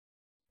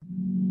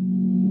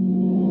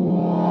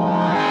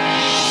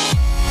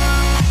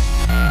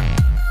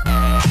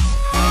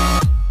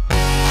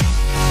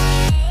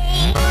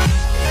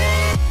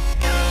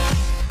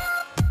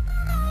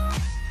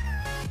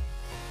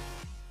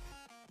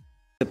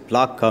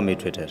block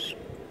commutator.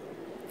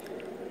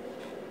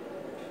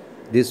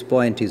 This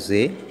point is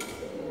A,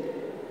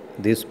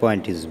 this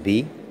point is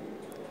B,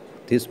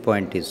 this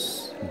point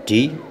is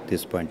D,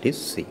 this point is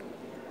C.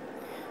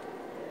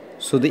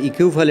 So the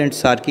equivalent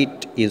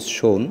circuit is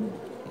shown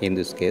in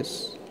this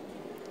case,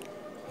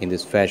 in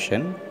this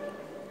fashion.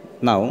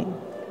 Now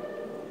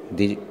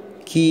the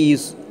key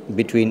is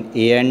between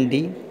A and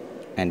D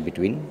and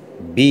between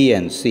B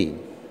and C.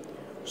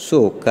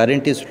 So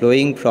current is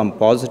flowing from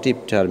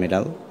positive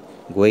terminal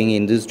going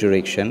in this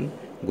direction,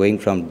 going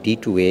from D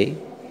to A,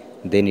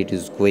 then it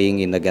is going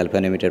in the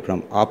galvanometer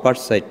from upper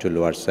side to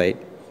lower side,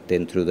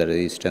 then through the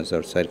resistance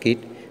or circuit,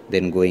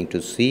 then going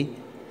to C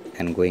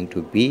and going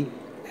to B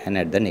and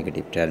at the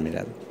negative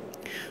terminal.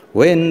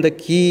 When the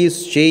key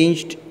is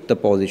changed the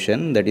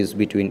position, that is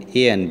between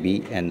A and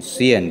B and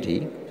C and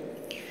D,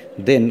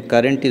 then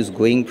current is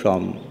going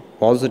from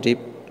positive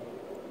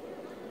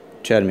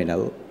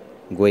terminal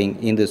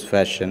going in this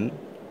fashion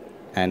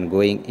and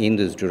going in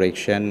this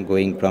direction,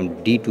 going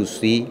from D to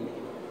C,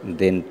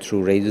 then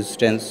through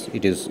resistance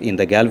it is in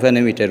the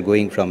galvanometer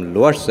going from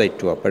lower side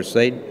to upper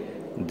side,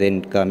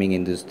 then coming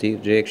in this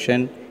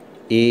direction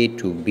A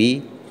to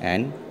B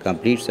and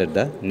completes at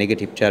the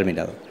negative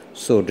terminal.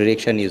 So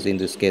direction is in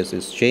this case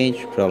is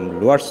changed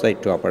from lower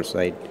side to upper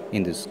side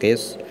in this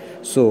case.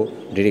 So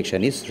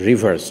direction is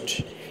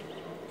reversed.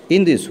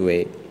 In this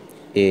way,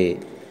 a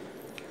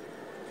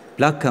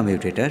block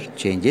commutator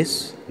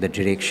changes the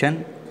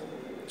direction,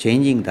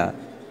 changing the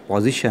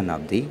position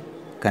of the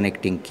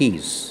connecting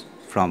keys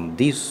from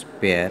this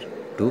pair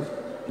to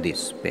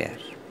this pair.